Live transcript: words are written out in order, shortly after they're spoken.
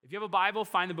If you have a Bible,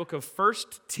 find the book of 1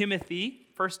 Timothy,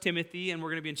 and we're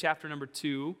going to be in chapter number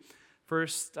 2, 1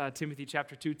 Timothy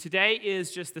chapter 2. Today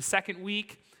is just the second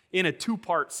week in a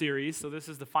two-part series, so this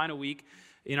is the final week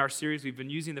in our series. We've been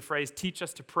using the phrase, teach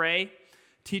us to pray,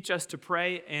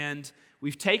 and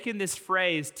we've taken this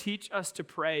phrase, teach us to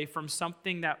pray, from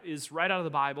something that is right out of the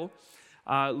Bible.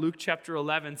 Luke chapter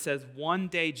 11 says, one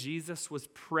day Jesus was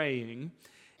praying,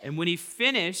 and when he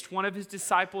finished, one of his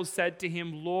disciples said to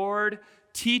him, Lord,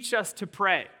 teach us to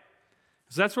pray.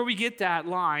 So that's where we get that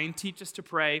line, teach us to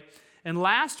pray. And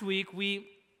last week, we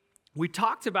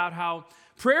talked about how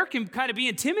prayer can kind of be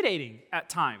intimidating at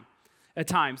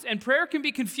times, and prayer can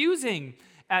be confusing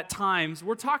at times.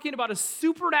 We're talking about a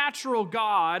supernatural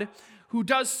God who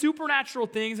does supernatural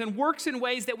things and works in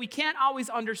ways that we can't always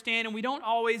understand and we don't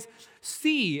always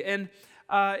see. And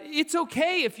it's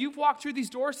okay if you've walked through these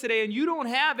doors today and you don't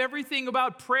have everything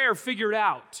about prayer figured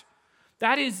out.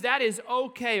 That is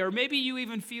okay. Or maybe you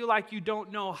even feel like you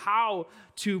don't know how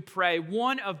to pray.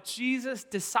 One of Jesus'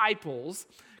 disciples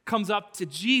comes up to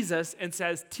Jesus and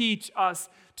says, teach us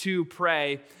to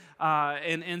pray.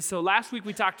 And so last week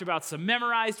we talked about some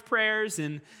memorized prayers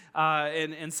and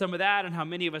some of that, and how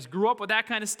many of us grew up with that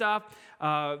kind of stuff.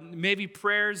 Maybe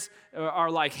prayers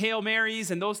are like Hail Marys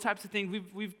and those types of things.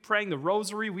 We've praying the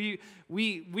rosary.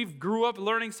 We've grew up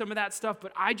learning some of that stuff.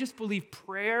 But I just believe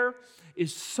prayer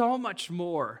is so much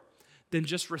more than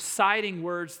just reciting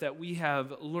words that we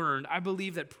have learned. I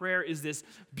believe that prayer is this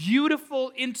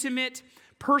beautiful, intimate,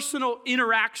 personal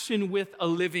interaction with a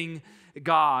living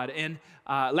God. And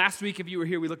last week, if you were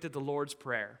here, we looked at the Lord's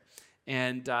Prayer.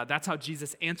 And that's how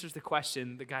Jesus answers the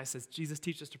question. The guy says, Jesus,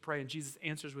 teach us to pray. And Jesus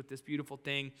answers with this beautiful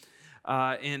thing.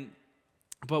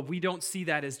 But we don't see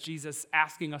that as Jesus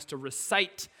asking us to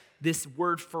recite this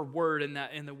word for word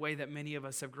in the way that many of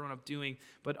us have grown up doing,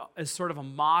 but as sort of a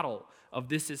model of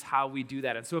this is how we do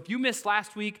that. And so if you missed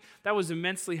last week, that was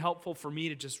immensely helpful for me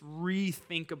to just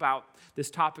rethink about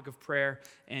this topic of prayer.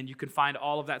 And you can find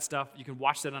all of that stuff. You can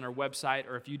watch that on our website,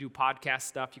 or if you do podcast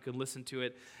stuff, you can listen to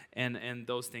it and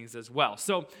those things as well.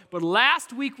 But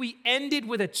last week we ended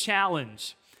with a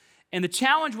challenge. And the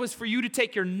challenge was for you to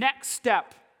take your next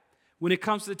step when it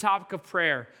comes to the topic of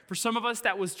prayer. For some of us,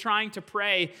 that was trying to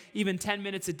pray even 10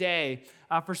 minutes a day.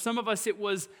 For some of us, it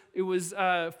was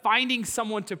finding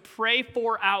someone to pray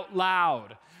for out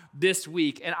loud this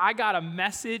week. And I got a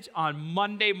message on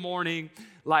Monday morning,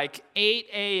 like 8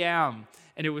 a.m.,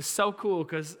 and it was so cool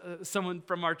because someone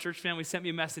from our church family sent me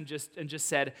a message and just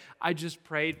said, I just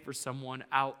prayed for someone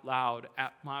out loud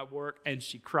at my work, and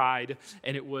she cried,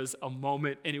 and it was a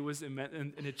moment, and it was immense,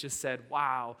 and it just said,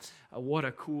 wow, what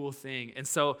a cool thing. And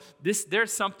so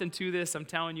there's something to this. I'm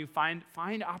telling you, find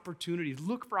opportunities,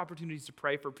 look for opportunities to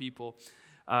pray for people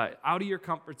out of your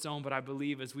comfort zone. But I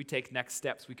believe as we take next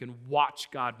steps, we can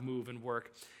watch God move and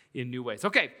work in new ways.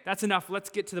 Okay, that's enough. Let's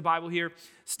get to the Bible here.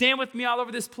 Stand with me all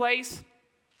over this place.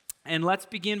 And let's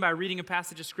begin by reading a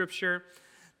passage of Scripture.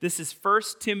 This is 1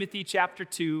 Timothy chapter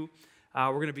 2.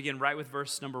 We're going to begin right with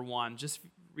verse number 1. Just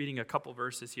reading a couple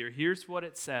verses here. Here's what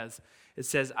it says. It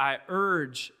says, I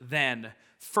urge then,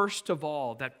 first of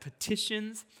all, that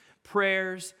petitions,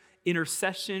 prayers,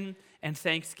 intercession, and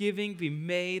thanksgiving be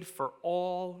made for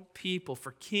all people,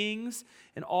 for kings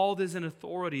and all those in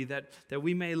authority, that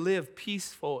we may live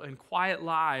peaceful and quiet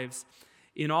lives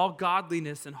in all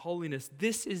godliness and holiness.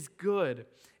 This is good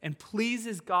and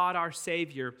pleases God our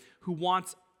Savior, who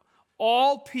wants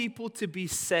all people to be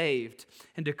saved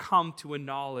and to come to a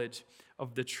knowledge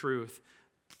of the truth.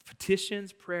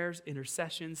 Petitions, prayers,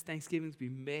 intercessions, thanksgivings be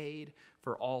made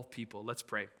for all people. Let's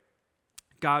pray.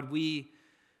 God, we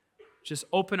just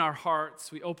open our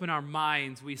hearts, we open our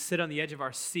minds, we sit on the edge of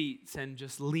our seats and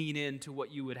just lean into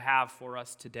what you would have for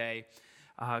us today.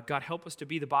 God, help us to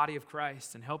be the body of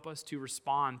Christ and help us to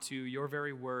respond to your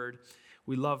very word.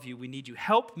 We love you. We need you.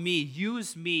 Help me.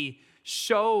 Use me.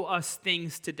 Show us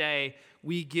things today.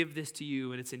 We give this to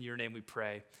you, and it's in your name we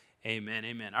pray. Amen.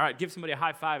 Amen. All right, give somebody a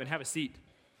high five and have a seat.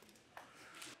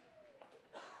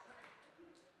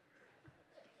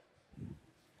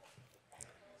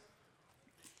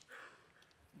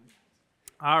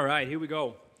 All right, here we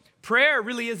go. Prayer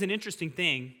really is an interesting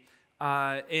thing.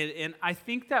 And I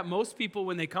think that most people,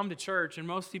 when they come to church, and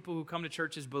most people who come to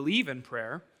churches believe in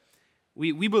prayer.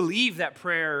 We believe that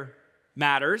prayer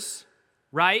matters,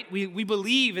 right? We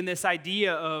believe in this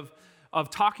idea of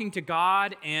talking to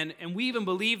God, and we even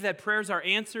believe that prayers are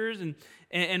answers,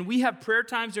 and we have prayer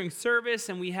times during service,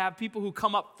 and we have people who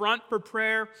come up front for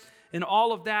prayer and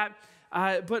all of that.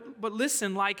 But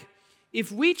listen, like,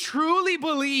 if we truly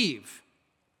believe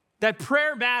that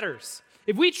prayer matters,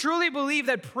 if we truly believe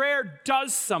that prayer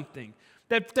does something,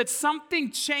 that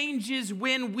something changes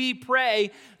when we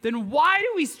pray, then why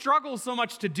do we struggle so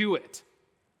much to do it?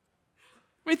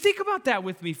 I mean, think about that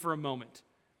with me for a moment.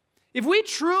 If we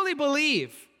truly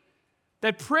believe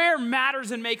that prayer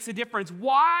matters and makes a difference,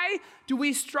 why do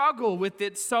we struggle with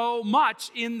it so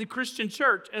much in the Christian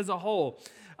church as a whole?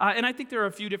 And I think there are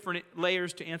a few different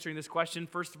layers to answering this question.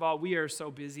 First of all, we are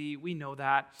so busy. We know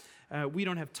that. We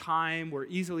don't have time. We're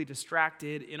easily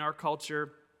distracted in our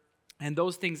culture. And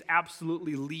those things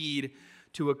absolutely lead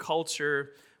to a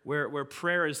culture where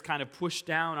prayer is kind of pushed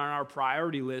down on our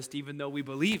priority list, even though we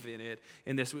believe in it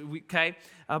in this, okay?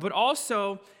 But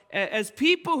also, as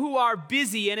people who are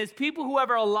busy and as people who have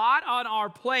a lot on our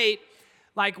plate,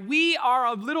 like we are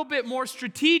a little bit more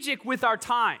strategic with our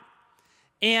time.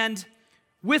 And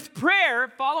with prayer,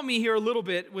 follow me here a little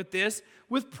bit with this,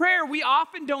 with prayer, we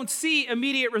often don't see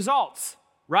immediate results,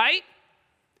 right?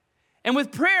 And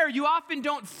with prayer, you often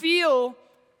don't feel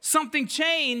something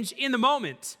change in the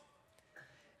moment.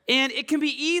 And it can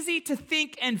be easy to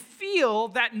think and feel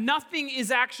that nothing is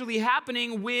actually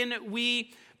happening when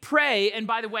we pray. And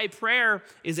by the way, prayer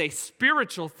is a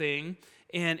spiritual thing,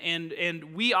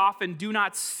 and we often do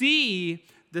not see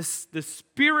the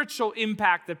spiritual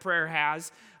impact that prayer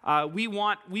has. We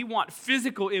want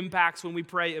physical impacts when we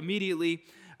pray immediately,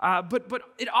 but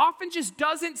it often just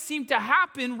doesn't seem to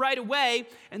happen right away,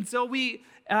 and so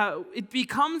it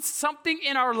becomes something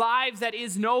in our lives that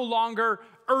is no longer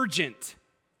urgent.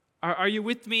 Are you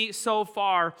with me so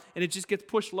far? And it just gets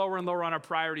pushed lower and lower on our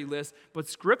priority list. But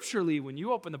scripturally, when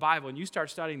you open the Bible and you start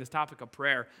studying this topic of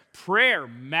prayer, prayer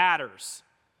matters.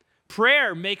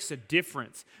 Prayer makes a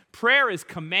difference. Prayer is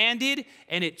commanded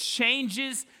and it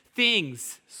changes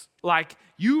things. Like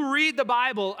you read the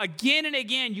Bible again and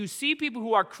again, you see people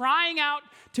who are crying out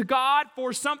to God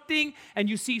for something, and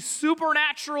you see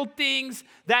supernatural things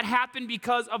that happen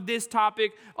because of this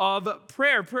topic of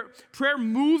prayer. Prayer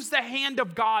moves the hand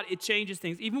of God. It changes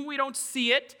things. Even when we don't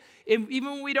see it, even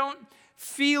when we don't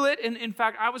feel it. And in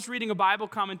fact, I was reading a Bible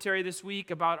commentary this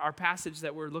week about our passage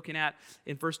that we're looking at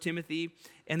in 1 Timothy,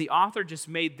 and the author just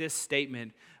made this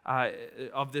statement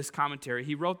of this commentary.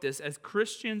 He wrote this: as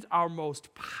Christians, our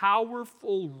most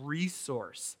powerful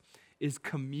resource is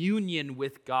communion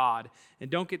with God.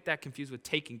 And don't get that confused with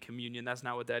taking communion. That's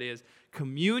not what that is.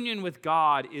 Communion with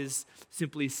God is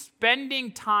simply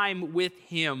spending time with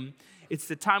Him. It's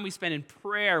the time we spend in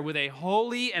prayer with a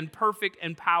holy and perfect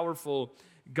and powerful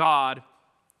God.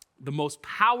 The most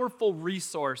powerful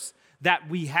resource that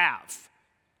we have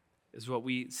is what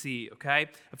we see, okay?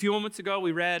 A few moments ago,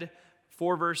 we read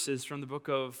 4 verses from the book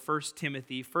of 1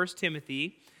 Timothy. 1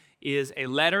 Timothy is a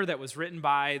letter that was written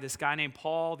by this guy named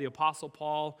Paul, the Apostle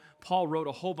Paul. Paul wrote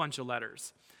a whole bunch of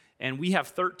letters, and we have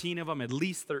 13 of them, at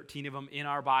least 13 of them in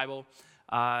our Bible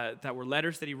that were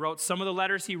letters that he wrote. Some of the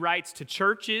letters he writes to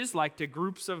churches, like to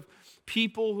groups of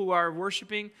people who are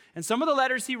worshiping, and some of the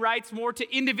letters he writes more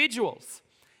to individuals.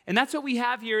 And that's what we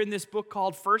have here in this book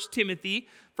called 1 Timothy.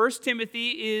 1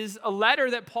 Timothy is a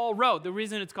letter that Paul wrote. The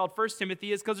reason it's called 1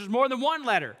 Timothy is because there's more than one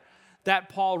letter that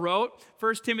Paul wrote.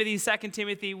 1 Timothy, 2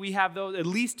 Timothy, we have those, at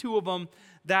least 2 of them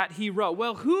that he wrote.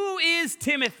 Well, who is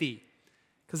Timothy?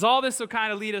 Because all this will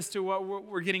kind of lead us to what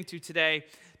we're getting to today.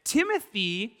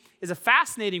 Timothy is a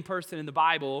fascinating person in the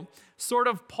Bible, sort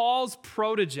of Paul's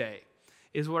protege,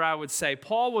 is what I would say.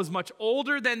 Paul was much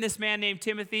older than this man named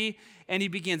Timothy, and he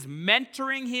begins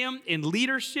mentoring him in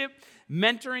leadership,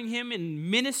 mentoring him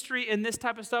in ministry and this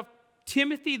type of stuff.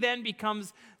 Timothy then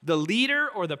becomes the leader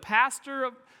or the pastor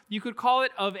of, you could call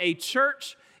it, of a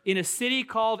church in a city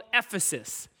called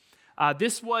Ephesus.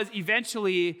 This was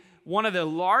eventually one of the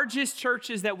largest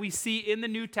churches that we see in the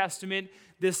New Testament,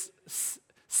 this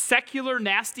secular,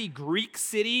 nasty Greek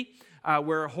city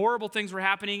where horrible things were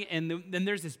happening, and then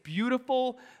there's this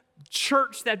beautiful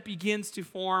church that begins to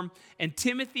form, and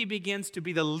Timothy begins to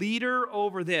be the leader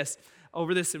over this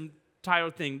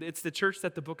entitled thing. It's the church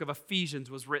that the book of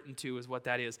Ephesians was written to, is what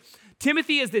that is.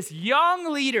 Timothy is this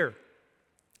young leader,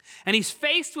 and he's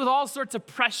faced with all sorts of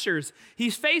pressures.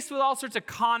 He's faced with all sorts of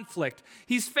conflict.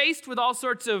 He's faced with all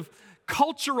sorts of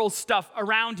cultural stuff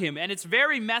around him, and it's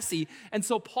very messy. And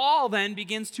so Paul then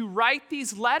begins to write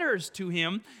these letters to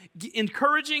him,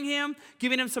 encouraging him,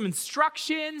 giving him some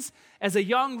instructions as a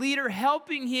young leader,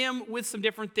 helping him with some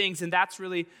different things, and that's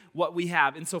really what we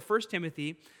have. And so 1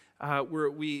 Timothy,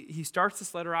 he starts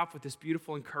this letter off with this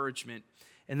beautiful encouragement,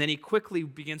 and then he quickly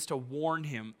begins to warn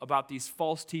him about these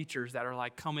false teachers that are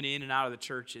like coming in and out of the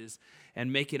churches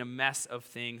and making a mess of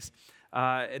things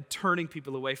and turning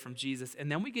people away from Jesus. And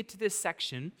then we get to this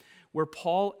section where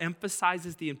Paul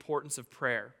emphasizes the importance of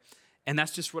prayer. And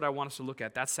that's just what I want us to look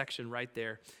at, that section right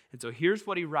there. And so here's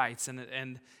what he writes, and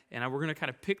we're going to kind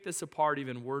of pick this apart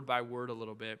even word by word a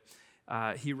little bit.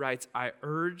 He writes, I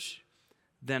urge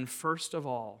then first of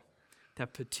all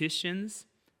that petitions,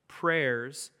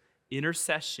 prayers,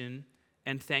 intercession,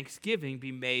 and thanksgiving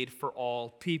be made for all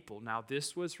people. Now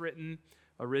this was written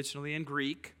originally in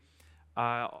Greek.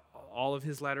 All of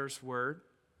his letters were.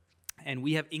 And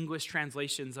we have English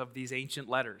translations of these ancient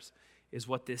letters is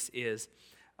what this is.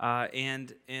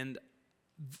 And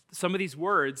some of these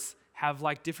words have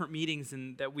like different meanings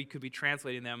and that we could be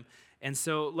translating them. And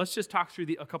so let's just talk through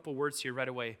a couple words here right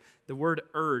away. The word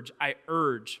urge, I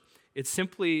urge. It's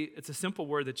a simple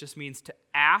word that just means to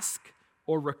ask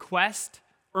or request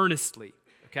earnestly.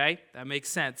 Okay, that makes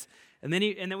sense. And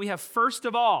then we have first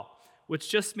of all, which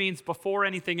just means before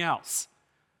anything else.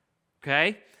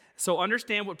 Okay, so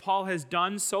understand what Paul has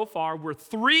done so far. We're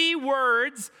three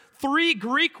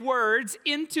Greek words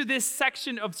into this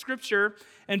section of Scripture,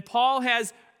 and Paul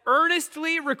has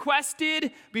earnestly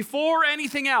requested before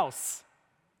anything else.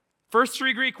 First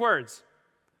three Greek words.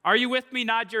 Are you with me?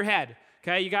 Nod your head.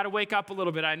 Okay, you got to wake up a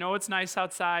little bit. I know it's nice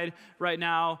outside right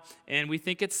now, and we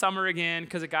think it's summer again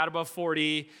because it got above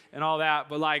 40 and all that,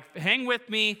 but like, hang with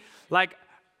me. Like,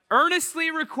 earnestly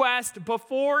request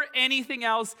before anything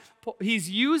else.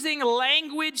 He's using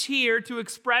language here to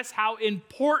express how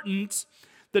important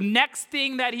the next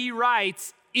thing that he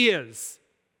writes is.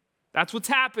 That's what's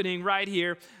happening right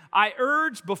here. I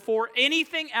urge before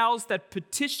anything else that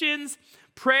petitions,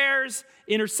 prayers,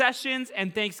 intercessions,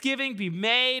 and thanksgiving be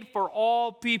made for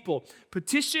all people.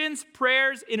 Petitions,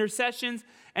 prayers, intercessions,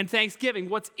 and thanksgiving.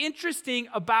 What's interesting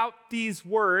about these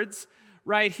words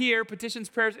right here, petitions,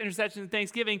 prayers, intercessions, and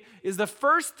thanksgiving, is the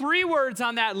first three words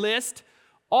on that list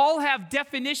all have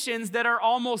definitions that are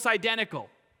almost identical.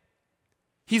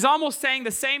 He's almost saying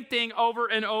the same thing over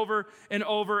and over and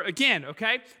over again,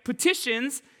 okay?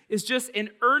 Petitions is just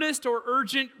an earnest or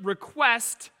urgent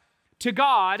request to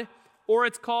God, or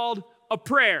it's called a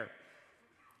prayer,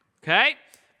 okay?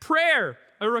 Prayer,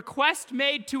 a request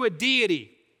made to a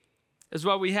deity is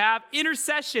what we have.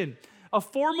 Intercession, a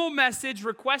formal message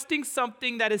requesting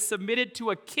something that is submitted to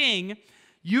a king,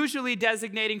 usually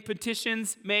designating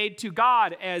petitions made to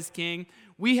God as king.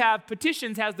 We have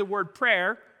petitions has the word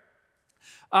prayer.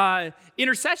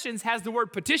 Intercessions has the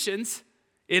word petitions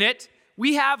in it.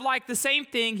 We have like the same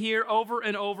thing here over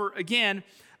and over again.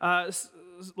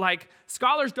 Like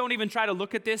scholars don't even try to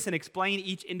look at this and explain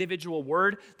each individual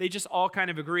word. They just all kind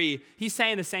of agree. He's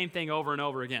saying the same thing over and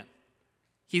over again.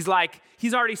 He's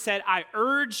already said, I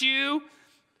urge you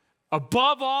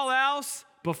above all else,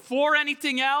 before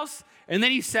anything else. And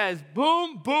then he says,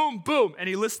 boom, boom, boom. And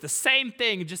he lists the same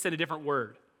thing, just in a different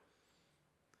word.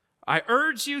 I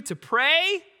urge you to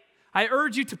pray. I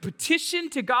urge you to petition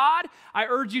to God. I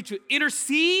urge you to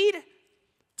intercede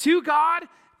to God,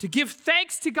 to give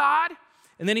thanks to God.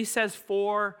 And then he says,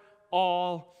 for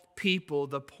all people.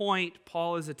 The point,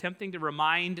 Paul is attempting to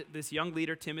remind this young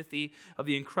leader, Timothy, of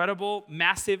the incredible,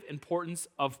 massive importance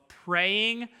of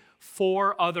praying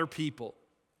for other people.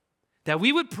 That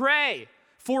we would pray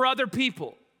for other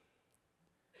people.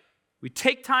 We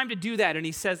take time to do that, and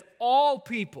he says all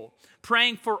people,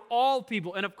 praying for all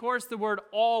people. And of course, the word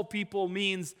all people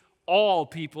means all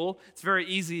people. It's very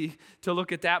easy to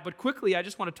look at that, but quickly, I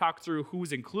just want to talk through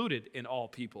who's included in all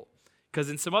people. Because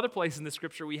in some other places in the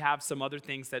scripture, we have some other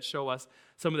things that show us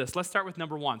some of this. Let's start with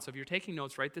number one. So if you're taking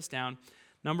notes, write this down.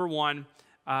 Number one,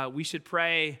 we should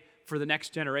pray for the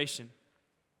next generation.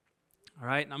 All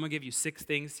right, and I'm going to give you 6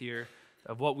 things here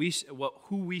of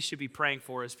who we should be praying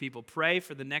for as people. Pray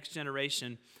for the next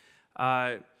generation.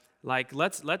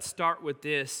 Let's start with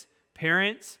this.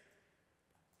 Parents,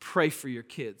 pray for your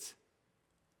kids.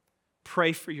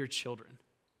 Pray for your children.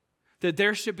 That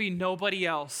there should be nobody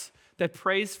else that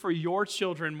prays for your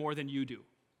children more than you do.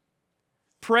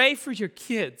 Pray for your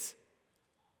kids.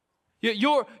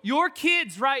 Your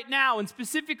kids right now, and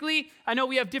specifically, I know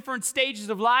we have different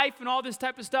stages of life and all this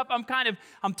type of stuff.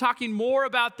 I'm talking more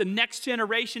about the next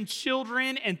generation,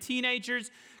 children and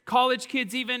teenagers, college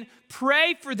kids even.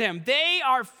 Pray for them. They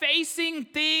are facing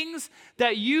things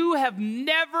that you have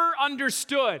never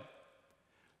understood.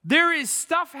 There is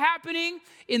stuff happening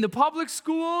in the public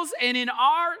schools and in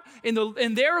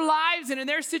their lives and in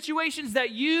their situations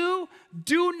that you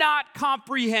do not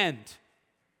comprehend.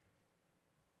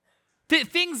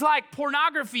 Things like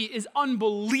pornography is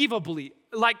unbelievably,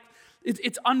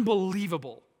 it's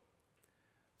unbelievable.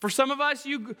 For some of us,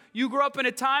 you grew up in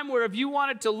a time where if you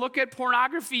wanted to look at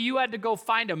pornography, you had to go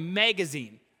find a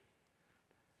magazine.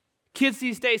 Kids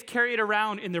these days carry it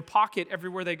around in their pocket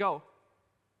everywhere they go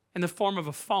in the form of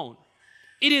a phone.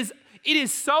 It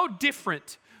is so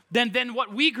different than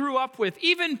what we grew up with.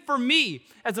 Even for me,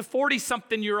 as a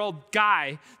 40-something-year-old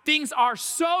guy, things are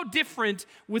so different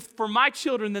for my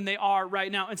children than they are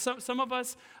right now. And some of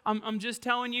us, I'm just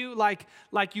telling you, like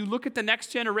you look at the next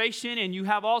generation and you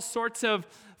have all sorts of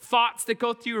thoughts that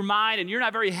go through your mind and you're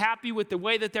not very happy with the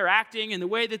way that they're acting and the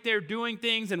way that they're doing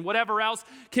things and whatever else.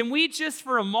 Can we just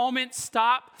for a moment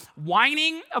stop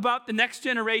whining about the next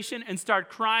generation and start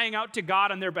crying out to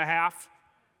God on their behalf?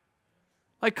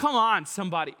 Like, come on,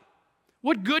 somebody.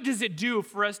 What good does it do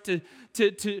for us to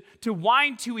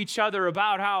whine to each other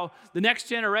about how the next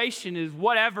generation is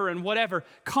whatever and whatever?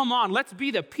 Come on, let's be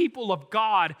the people of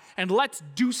God and let's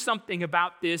do something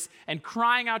about this. And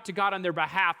crying out to God on their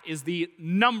behalf is the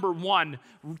number one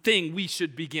thing we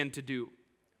should begin to do.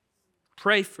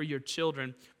 Pray for your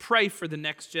children. Pray for the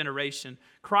next generation.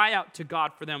 Cry out to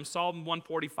God for them. Psalm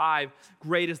 145,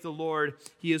 great is the Lord.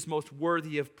 He is most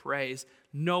worthy of praise.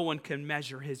 No one can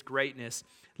measure his greatness.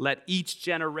 Let each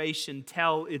generation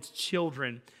tell its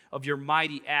children of your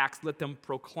mighty acts. Let them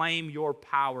proclaim your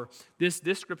power. This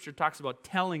scripture talks about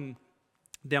telling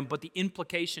them, but the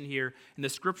implication here and the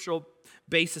scriptural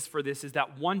basis for this is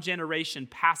that one generation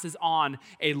passes on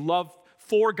a love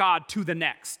for God to the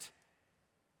next.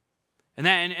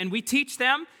 And we teach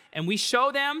them, and we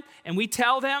show them, and we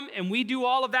tell them, and we do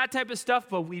all of that type of stuff,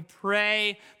 but we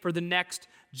pray for the next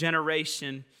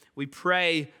generation. We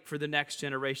pray for the next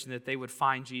generation that they would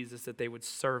find Jesus, that they would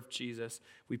serve Jesus.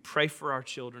 We pray for our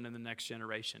children in the next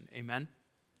generation. Amen?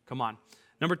 Come on.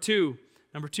 Number two,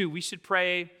 we should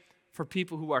pray for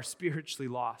people who are spiritually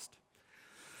lost.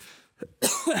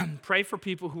 Pray for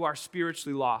people who are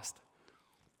spiritually lost.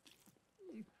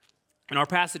 In our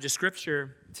passage of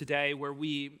Scripture today, where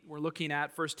we're looking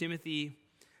at 1 Timothy,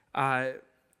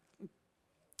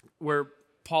 where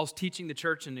Paul's teaching the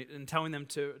church and telling them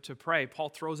to pray, Paul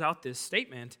throws out this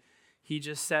statement. He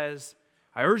just says,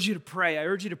 I urge you to pray. I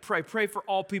urge you to pray. Pray for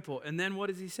all people. And then what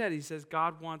does he say? He says,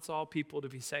 God wants all people to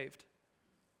be saved.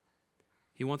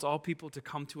 He wants all people to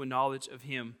come to a knowledge of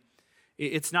him.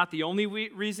 It's not the only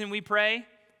reason we pray.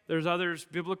 There's other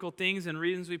biblical things and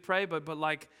reasons we pray, but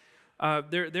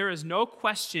there is no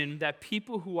question that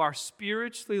people who are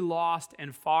spiritually lost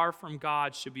and far from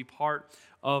God should be part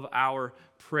of our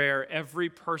prayer. Every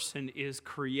person is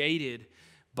created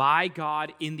by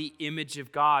God in the image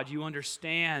of God. You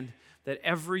understand that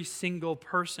every single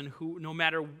person who, no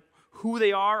matter who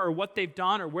they are or what they've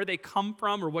done or where they come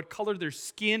from or what color their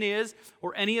skin is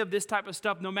or any of this type of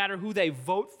stuff, no matter who they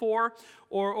vote for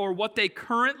or what they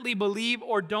currently believe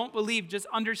or don't believe, just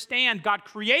understand God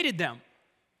created them.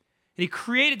 And he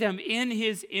created them in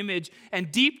his image.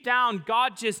 And deep down,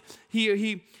 God just,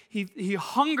 he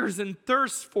hungers and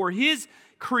thirsts for his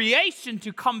creation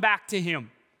to come back to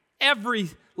him. Every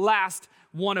last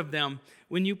one of them.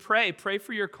 When you pray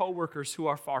for your coworkers who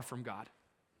are far from God.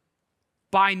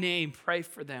 By name, pray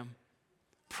for them.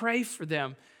 Pray for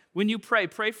them. When you pray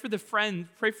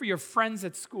for your friends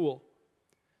at school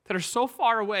that are so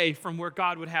far away from where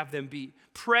God would have them be.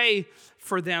 Pray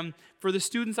for them, for the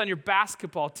students on your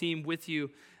basketball team with you.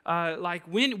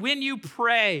 When you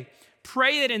pray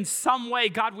that in some way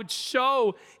God would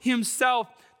show himself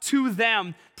to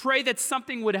them. Pray that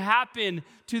something would happen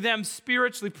to them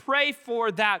spiritually. Pray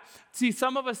for that. See,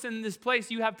 some of us in this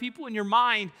place, you have people in your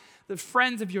mind, the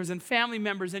friends of yours and family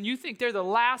members, and you think they're the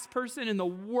last person in the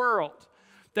world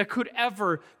that could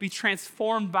ever be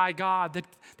transformed by God,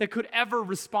 that could ever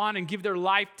respond and give their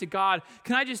life to God.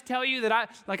 Can I just tell you that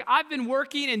I've been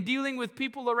working and dealing with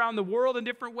people around the world in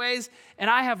different ways, and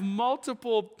I have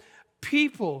multiple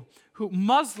people,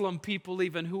 Muslim people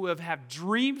even, who have had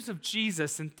dreams of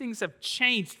Jesus and things have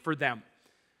changed for them.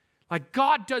 Like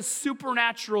God does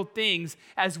supernatural things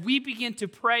as we begin to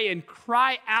pray and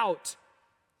cry out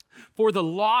for the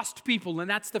lost people. And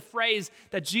that's the phrase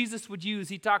that Jesus would use.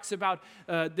 He talks about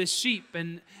the sheep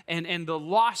and the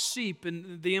lost sheep.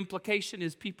 And the implication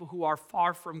is people who are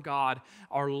far from God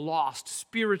are lost,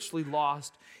 spiritually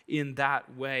lost in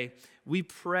that way. We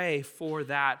pray for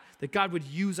that God would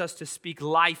use us to speak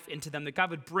life into them, that God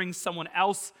would bring someone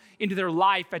else into their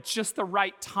life at just the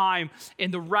right time,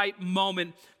 in the right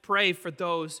moment. Pray for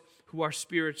those who are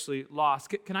spiritually lost.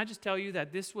 Can I just tell you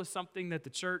that this was something that the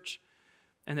church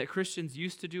and that Christians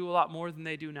used to do a lot more than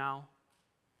they do now?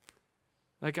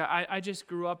 Like I just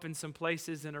grew up in some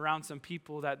places and around some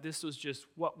people that this was just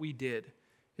what we did,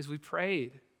 is we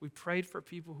prayed. We prayed for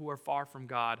people who are far from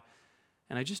God.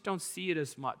 And I just don't see it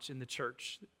as much in the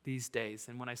church these days.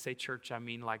 And when I say church, I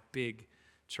mean like big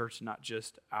church, not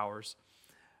just ours.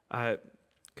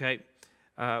 Okay.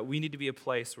 we need to be a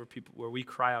place where we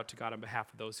cry out to God on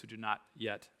behalf of those who do not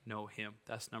yet know him.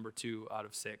 That's number 2 out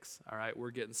of 6. All right,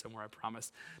 we're getting somewhere, I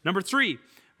promise. Number 3,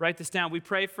 write this down. We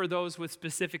pray for those with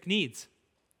specific needs.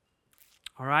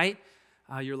 All right?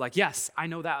 You're like, yes, I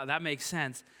know that. That makes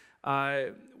sense.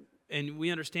 And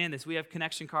we understand this. We have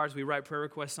connection cards we write prayer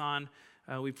requests on.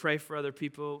 We pray for other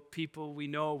people we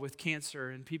know with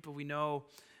cancer, and people we know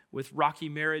with rocky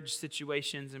marriage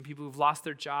situations, and people who've lost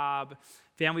their job,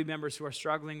 family members who are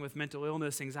struggling with mental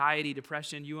illness, anxiety,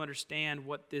 depression. You understand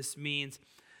what this means.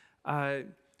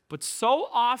 But so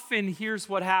often, here's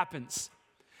what happens.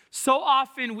 So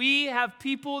often we have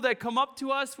people that come up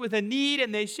to us with a need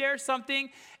and they share something,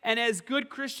 and as good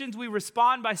Christians, we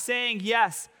respond by saying,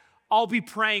 yes, I'll be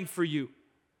praying for you.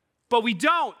 But we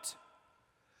don't.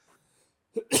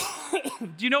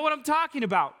 Do you know what I'm talking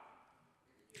about?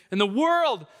 And the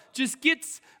world just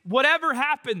gets whatever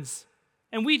happens.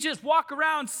 And we just walk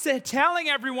around telling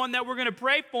everyone that we're going to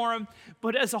pray for them.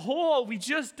 But as a whole, we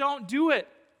just don't do it.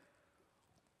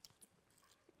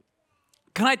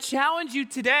 Can I challenge you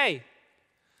today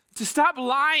to stop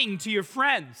lying to your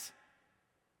friends?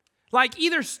 Like,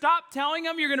 either stop telling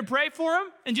them you're going to pray for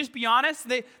them and just be honest.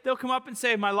 They'll come up and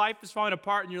say, my life is falling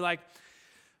apart. And you're like,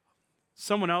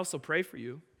 someone else will pray for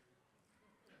you.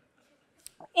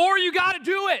 Or you got to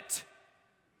do it.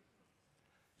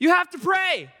 You have to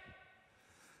pray.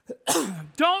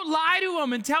 Don't lie to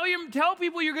them and tell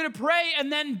people you're going to pray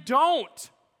and then don't.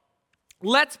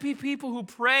 Let's be people who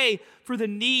pray for the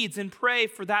needs and pray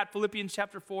for that. Philippians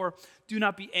chapter 4, do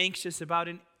not be anxious about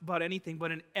anything,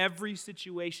 but in every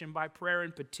situation by prayer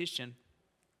and petition.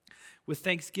 With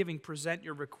thanksgiving, present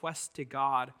your requests to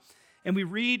God. And we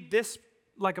read this,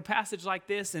 like a passage like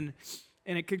this, and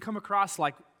it can come across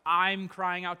like I'm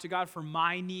crying out to God for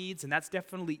my needs, and that's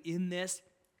definitely in this.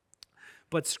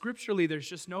 But scripturally, there's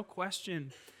just no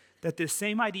question that this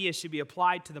same idea should be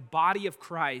applied to the body of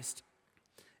Christ.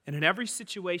 And in every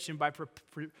situation, by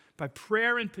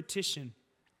prayer and petition,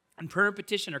 and prayer and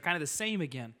petition are kind of the same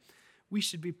again, we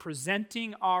should be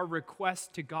presenting our requests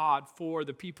to God for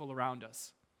the people around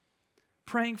us.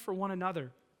 Praying for one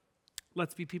another.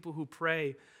 Let's be people who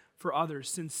pray for others,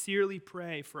 sincerely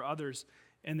pray for others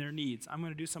and their needs. I'm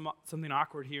going to do something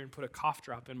awkward here and put a cough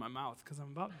drop in my mouth because I'm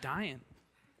about dying.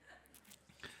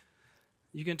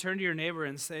 You can turn to your neighbor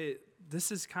and say,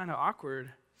 this is kind of awkward,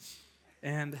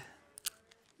 and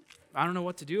I don't know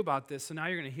what to do about this. So now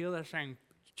you're going to hear that thing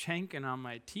chanking on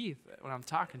my teeth when I'm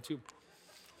talking to.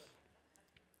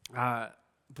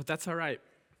 But that's all right.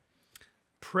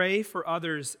 Pray for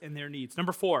others and their needs.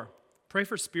 Number 4, pray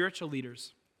for spiritual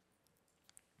leaders.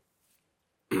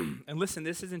 And listen,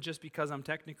 this isn't just because I'm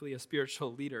technically a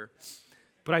spiritual leader,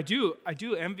 but I do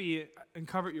envy and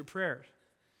covet your prayers.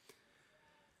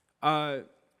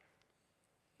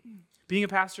 Being a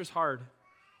pastor is hard.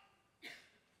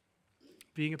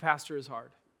 Being a pastor is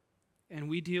hard. And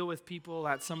we deal with people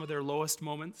at some of their lowest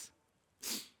moments.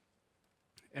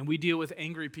 And we deal with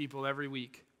angry people every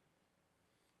week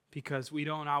because we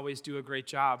don't always do a great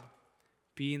job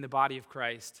being the body of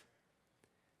Christ.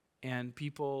 And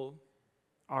people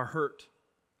are hurt,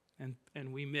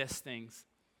 and we miss things.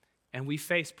 And we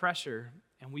face pressure,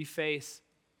 and we face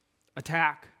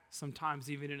attack, sometimes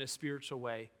even in a spiritual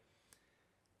way.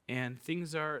 And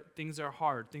things are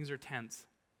hard, things are tense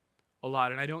a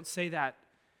lot. And I don't say that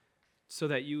so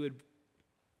that you would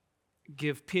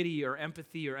give pity or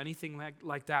empathy or anything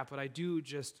like that, but I do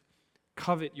just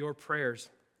covet your prayers.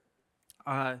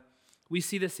 We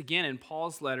see this again in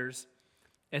Paul's letters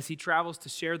as he travels to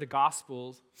share the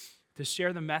gospels, to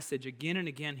share the message. Again and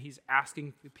again, he's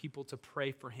asking the people to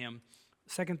pray for him.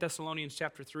 2 Thessalonians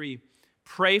chapter 3,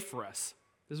 pray for us.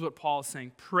 This is what Paul is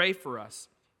saying. Pray for us,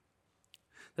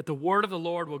 that the word of the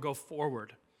Lord will go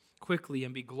forward quickly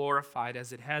and be glorified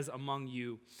as it has among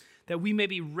you, that we may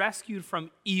be rescued from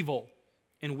evil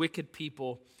and wicked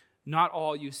people. Not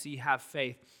all you see have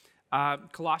faith.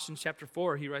 Colossians chapter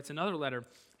 4, he writes another letter.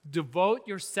 Devote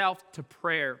yourself to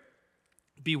prayer.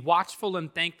 Be watchful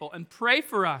and thankful, and pray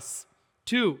for us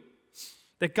too,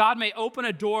 that God may open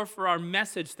a door for our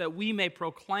message, that we may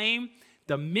proclaim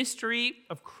the mystery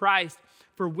of Christ,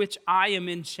 for which I am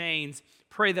in chains.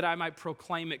 Pray that I might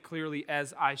proclaim it clearly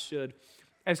as I should.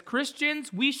 As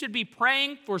Christians, we should be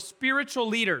praying for spiritual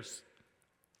leaders.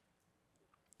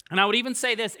 And I would even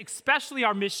say this, especially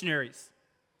our missionaries.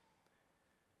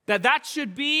 That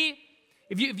should be,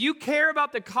 if you care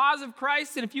about the cause of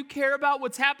Christ, and if you care about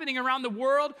what's happening around the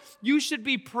world, you should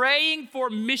be praying for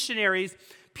missionaries,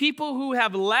 people who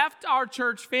have left our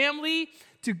church family,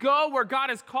 to go where God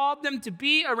has called them to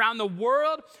be around the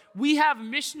world. We have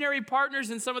missionary partners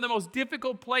in some of the most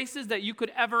difficult places that you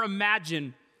could ever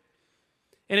imagine.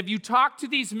 And if you talk to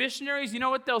these missionaries, you know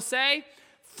what they'll say?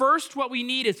 First, what we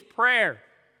need is prayer.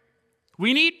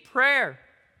 We need prayer.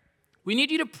 We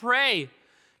need you to pray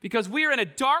because we are in a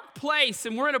dark place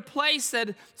and we're in a place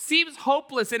that seems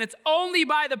hopeless, and it's only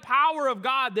by the power of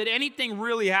God that anything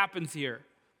really happens here.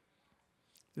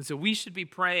 And so we should be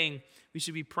praying. We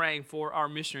should be praying for our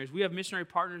missionaries. We have missionary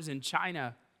partners in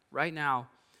China right now,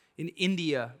 in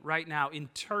India right now, in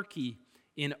Turkey,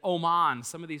 in Oman,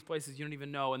 some of these places you don't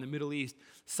even know, in the Middle East,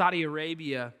 Saudi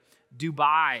Arabia,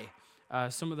 Dubai,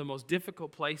 some of the most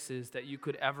difficult places that you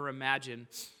could ever imagine.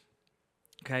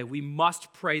 Okay, we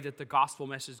must pray that the gospel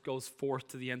message goes forth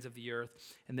to the ends of the earth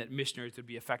and that missionaries would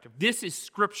be effective. This is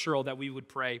scriptural that we would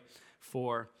pray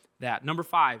for that. Number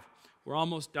 5, we're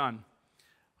almost done,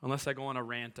 unless I go on a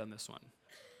rant on this one.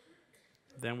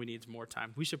 Then we need more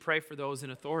time. We should pray for those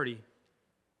in authority.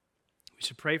 We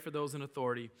should pray for those in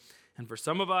authority. And for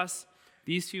some of us,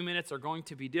 these few minutes are going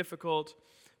to be difficult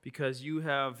because you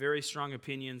have very strong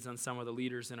opinions on some of the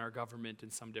leaders in our government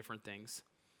and some different things.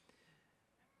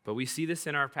 But we see this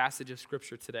in our passage of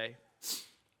Scripture today.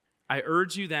 I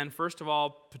urge you then, first of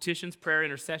all, petitions, prayer,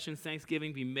 intercessions,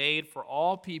 thanksgiving be made for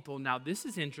all people. Now, this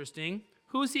is interesting.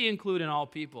 Who's he include in all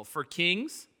people? For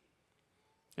kings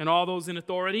and all those in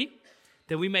authority,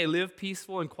 that we may live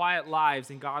peaceful and quiet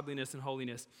lives in godliness and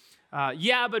holiness.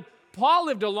 But Paul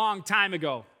lived a long time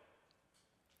ago.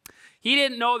 He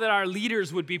didn't know that our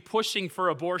leaders would be pushing for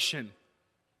abortion.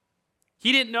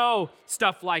 He didn't know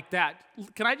stuff like that.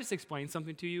 Can I just explain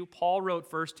something to you? Paul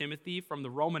wrote 1 Timothy from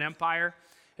the Roman Empire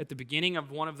at the beginning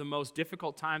of one of the most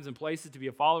difficult times and places to be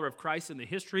a follower of Christ in the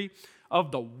history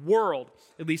of the world,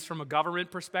 at least from a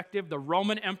government perspective. The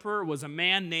Roman emperor was a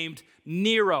man named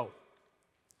Nero.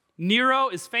 Nero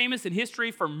is famous in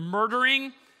history for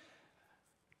murdering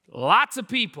lots of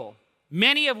people,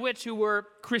 many of which who were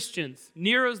Christians.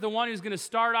 Nero's the one who's going to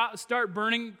start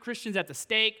burning Christians at the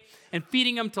stake and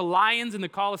feeding them to lions in the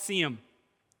Colosseum.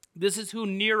 This is who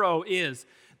Nero is.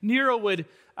 Nero would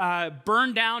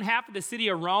burn down half of the city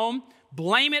of Rome,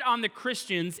 blame it on the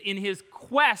Christians in his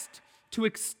quest to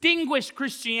extinguish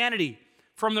Christianity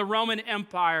from the Roman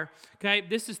Empire. Okay,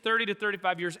 this is 30 to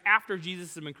 35 years after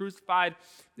Jesus has been crucified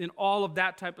and all of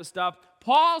that type of stuff.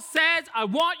 Paul says, I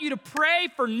want you to pray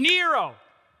for Nero.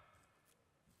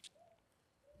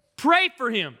 Pray for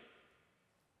him.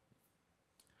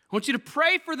 I want you to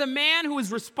pray for the man who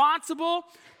is responsible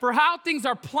for how things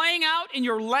are playing out in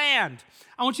your land.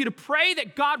 I want you to pray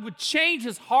that God would change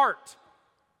his heart,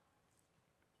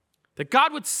 that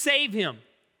God would save him.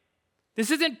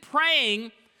 This isn't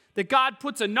praying that God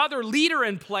puts another leader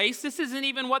in place. This isn't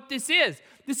even what this is.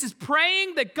 This is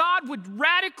praying that God would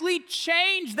radically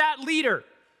change that leader.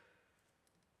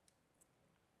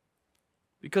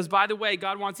 Because, by the way,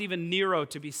 God wants even Nero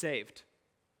to be saved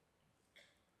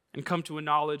and come to a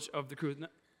knowledge of the truth.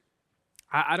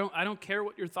 I don't care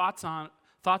what your thoughts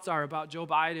are about Joe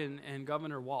Biden and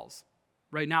Governor Walz.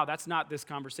 Right now, that's not this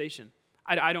conversation.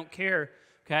 I don't care,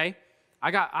 okay?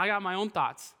 I got my own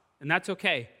thoughts, and that's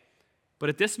okay. But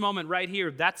at this moment right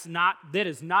here, that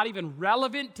is not even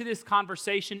relevant to this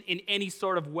conversation in any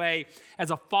sort of way. As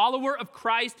a follower of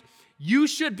Christ, you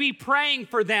should be praying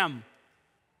for them.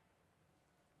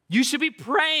 You should be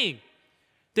praying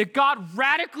that God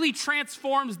radically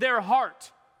transforms their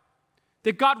heart,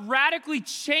 that God radically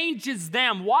changes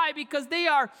them. Why? Because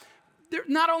they're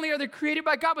not only are they created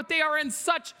by God, but they are in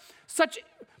such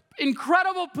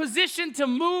incredible position to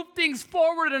move things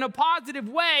forward in a positive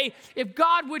way. If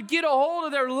God would get a hold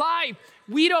of their life,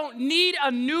 we don't need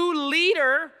a new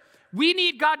leader. We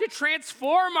need God to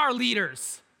transform our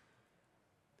leaders.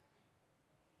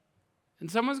 And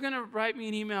someone's going to write me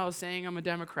an email saying I'm a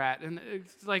Democrat. And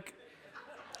it's like,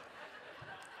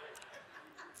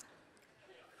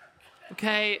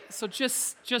 okay, so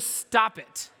just stop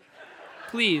it,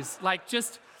 please. Like,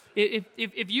 just,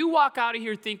 if you walk out of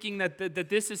here thinking that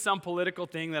this is some political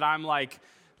thing that I'm like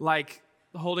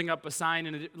holding up a sign,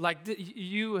 and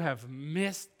you have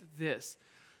missed this.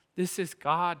 This is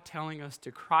God telling us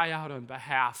to cry out on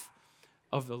behalf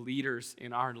of the leaders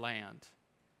in our land.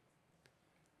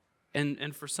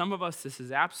 And for some of us, this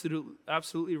is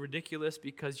absolutely ridiculous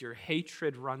because your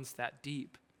hatred runs that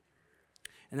deep.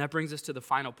 And that brings us to the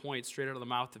final point, straight out of the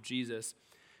mouth of Jesus.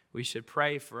 We should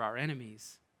pray for our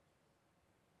enemies.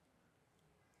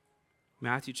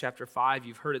 Matthew chapter 5,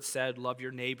 you've heard it said, love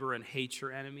your neighbor and hate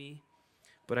your enemy.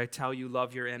 But I tell you,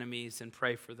 love your enemies and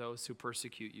pray for those who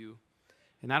persecute you.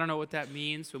 And I don't know what that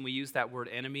means when we use that word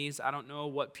enemies. I don't know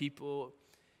what people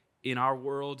in our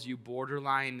world you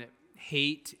borderline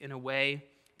hate in a way,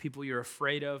 people you're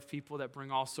afraid of, people that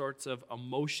bring all sorts of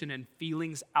emotion and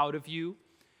feelings out of you,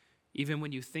 even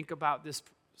when you think about this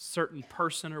certain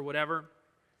person or whatever.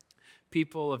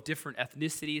 People of different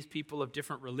ethnicities, people of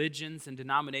different religions and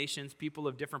denominations, people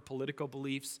of different political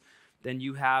beliefs than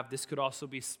you have. This could also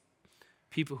be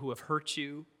people who have hurt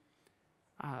you,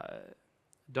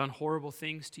 done horrible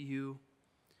things to you.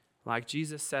 Like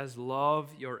Jesus says, love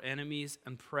your enemies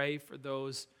and pray for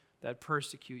those that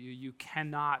persecute you. You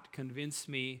cannot convince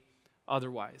me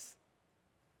otherwise.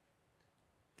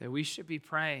 That we should be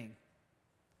praying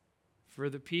for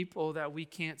the people that we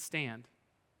can't stand.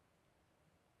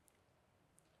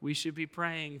 We should be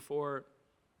praying for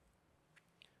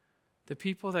the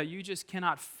people that you just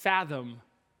cannot fathom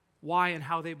why and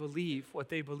how they believe what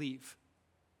they believe.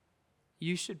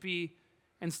 You should be,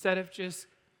 instead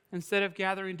of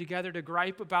gathering together to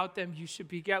gripe about them, we should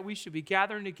be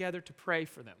gathering together to pray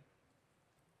for them.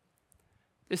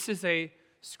 This is a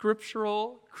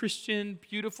scriptural, Christian,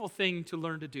 beautiful thing to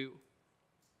learn to do.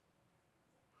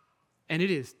 And it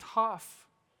is tough.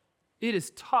 It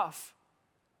is tough.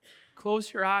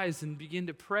 Close your eyes and begin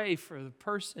to pray for the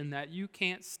person that you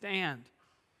can't stand.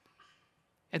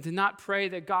 And to not pray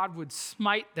that God would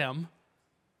smite them,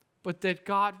 but that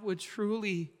God would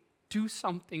truly do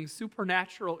something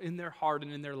supernatural in their heart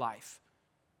and in their life.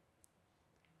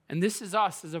 And this is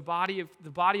us as the body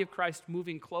of Christ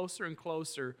moving closer and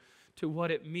closer to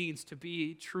what it means to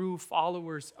be true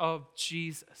followers of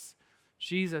Jesus.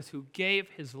 Jesus who gave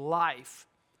his life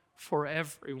for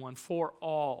everyone, for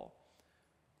all.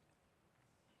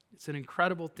 It's an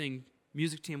incredible thing.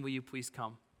 Music team, will you please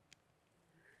come?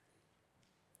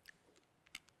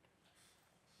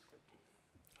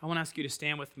 I want to ask you to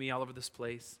stand with me all over this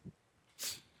place.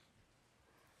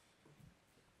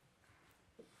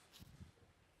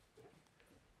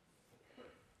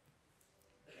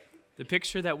 The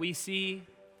picture that we see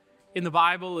in the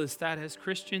Bible is that as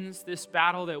Christians, this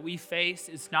battle that we face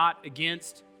is not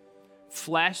against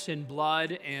flesh and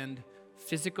blood and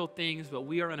physical things, but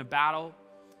we are in a battle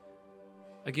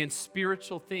against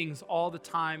spiritual things all the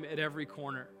time at every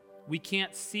corner. We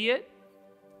can't see it.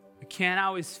 We can't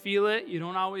always feel it. You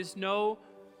don't always know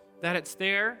that it's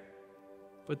there.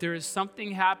 But there is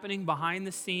something happening behind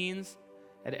the scenes.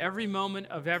 At every moment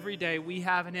of every day, we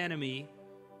have an enemy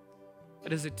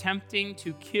that is attempting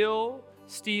to kill,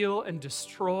 steal, and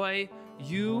destroy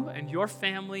you and your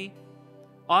family,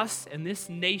 us and this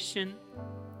nation,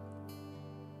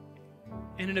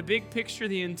 and in a big picture,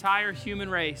 the entire human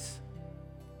race.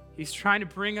 He's trying to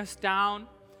bring us down.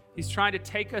 He's trying to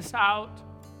take us out.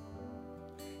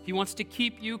 He wants to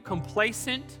keep you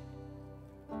complacent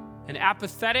and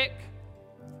apathetic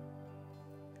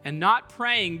and not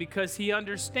praying, because he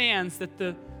understands that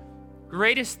the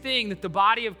greatest thing that the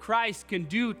body of Christ can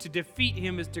do to defeat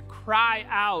him is to cry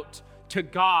out to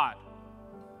God.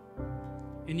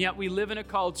 And yet we live in a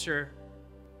culture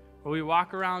where we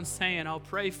walk around saying, I'll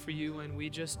pray for you, and we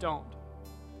just don't.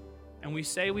 And we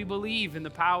say we believe in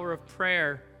the power of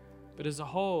prayer, but as a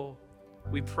whole,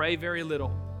 we pray very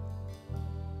little.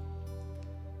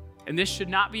 And this should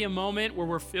not be a moment where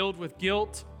we're filled with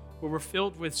guilt, where we're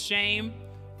filled with shame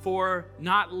for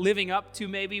not living up to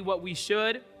maybe what we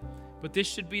should. But this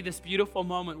should be this beautiful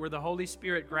moment where the Holy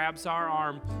Spirit grabs our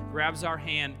arm, grabs our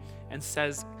hand, and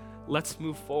says, let's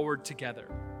move forward together.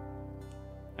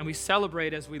 And we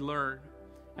celebrate as we learn.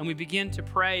 And we begin to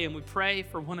pray, and we pray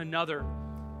for one another.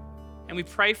 And we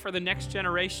pray for the next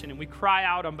generation, and we cry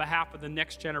out on behalf of the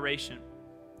next generation.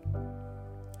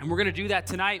 And we're going to do that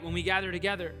tonight when we gather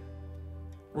together.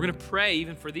 We're going to pray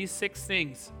even for these 6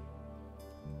 things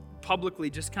publicly,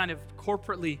 just kind of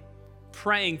corporately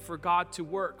praying for God to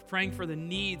work, praying for the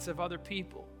needs of other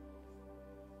people,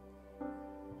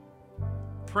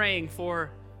 praying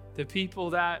for the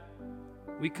people that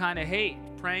we kind of hate,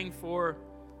 praying for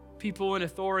people in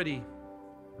authority.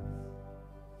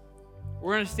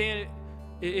 We're going to stand.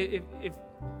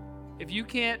 If you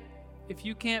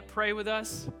can't pray with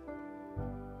us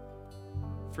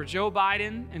for Joe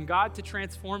Biden and God to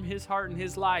transform his heart and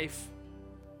his life,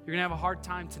 you're going to have a hard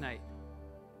time tonight,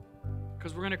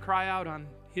 because we're going to cry out on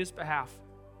his behalf.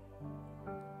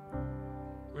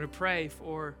 We're going to pray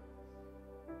for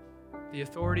the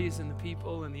authorities and the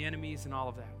people and the enemies and all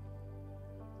of that.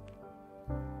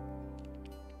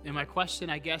 And my question,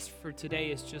 I guess, for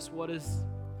today is just, what does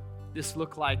this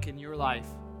look like in your life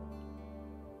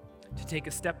to take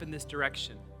a step in this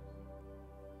direction,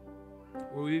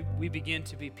 where we begin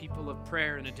to be people of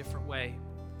prayer in a different way,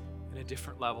 in a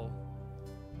different level?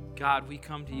 God, we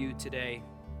come to you today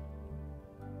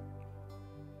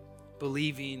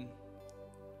believing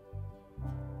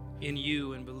in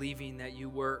you and believing that you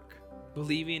work,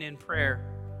 believing in prayer.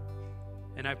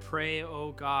 And I pray,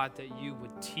 oh God, that you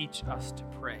would teach us to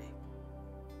pray.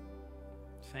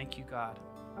 Thank you, God.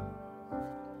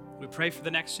 We pray for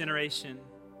the next generation.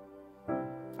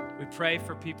 We pray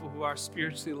for people who are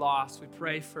spiritually lost. We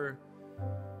pray for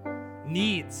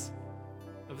needs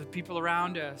of the people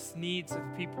around us, needs of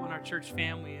the people in our church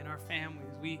family and our families.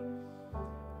 We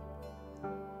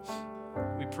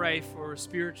pray for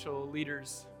spiritual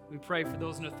leaders. We pray for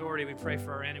those in authority. We pray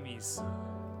for our enemies.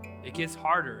 It gets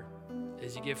harder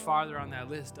as you get farther on that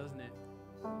list, doesn't it?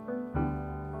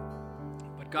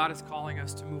 But God is calling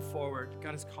us to move forward.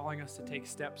 God is calling us to take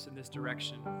steps in this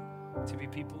direction, to be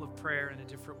people of prayer in a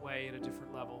different way, at a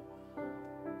different level.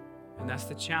 And that's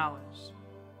the challenge.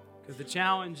 Because the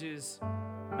challenge is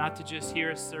not to just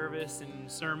hear a service and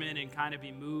sermon and kind of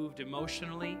be moved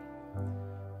emotionally,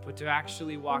 but to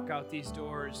actually walk out these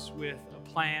doors with a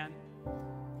plan,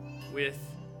 with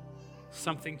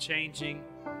something changing,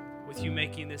 with you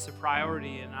making this a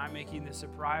priority and I'm making this a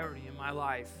priority in my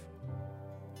life.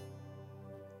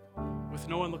 With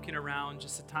no one looking around,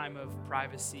 just a time of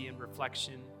privacy and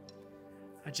reflection.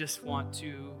 I just want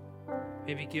to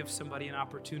maybe give somebody an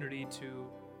opportunity to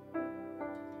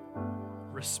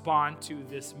respond to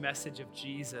this message of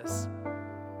Jesus,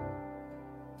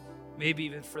 maybe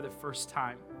even for the first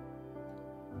time.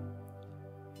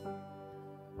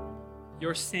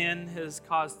 Your sin has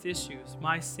caused issues.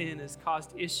 My sin has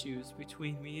caused issues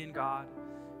between me and God,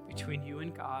 between you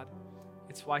and God.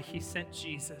 It's why He sent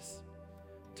Jesus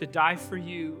to die for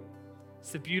you.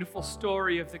 It's the beautiful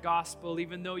story of the gospel,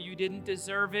 even though you didn't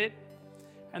deserve it.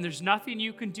 And there's nothing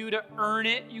you can do to earn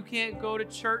it. You can't go to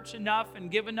church enough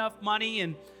and give enough money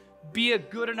and be a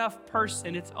good enough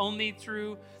person. It's only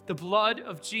through the blood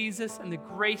of Jesus and the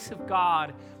grace of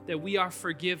God that we are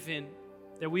forgiven,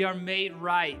 that we are made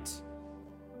right.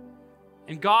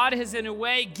 And God has, in a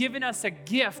way, given us a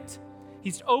gift.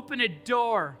 He's opened a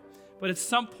door. But at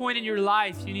some point in your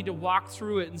life, you need to walk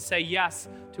through it and say yes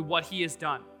to what He has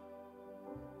done.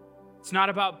 It's not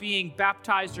about being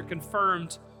baptized or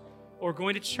confirmed or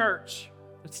going to church.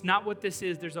 That's not what this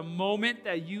is. There's a moment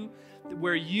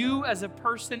where you as a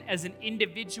person, as an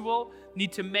individual,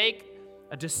 need to make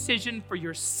a decision for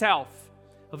yourself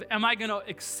of, am I going to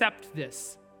accept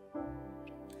this?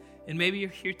 And maybe you're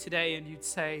here today and you'd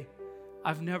say,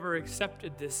 I've never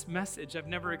accepted this message. I've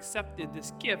never accepted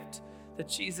this gift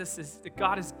that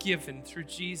God has given through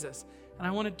Jesus. And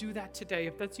I want to do that today.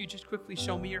 If that's you, just quickly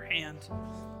show me your hand.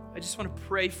 I just want to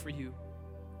pray for you.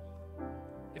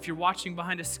 If you're watching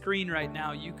behind a screen right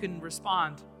now, you can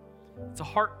respond. It's a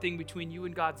heart thing between you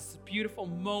and God. It's a beautiful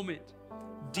moment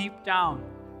deep down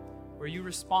where you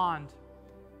respond.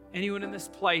 Anyone in this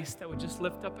place that would just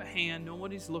lift up a hand,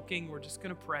 nobody's looking, we're just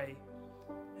going to pray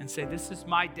and say, this is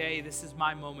my day, this is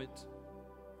my moment.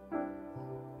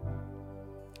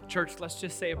 Church, let's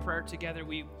just say a prayer together.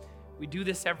 We do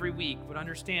this every week, but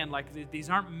understand, these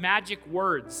aren't magic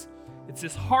words. It's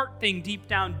this heart thing deep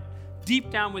down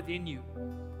within you.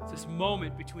 It's this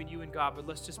moment between you and God. But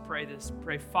let's just pray this.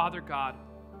 Pray, Father God,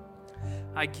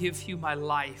 I give you my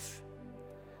life.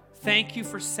 Thank you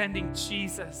for sending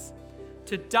Jesus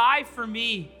to die for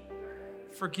me.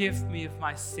 Forgive me of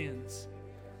my sins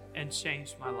and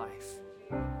change my life.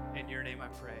 In your name I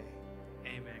pray.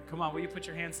 Amen. Come on, will you put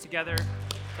your hands together?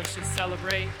 Let's just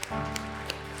celebrate.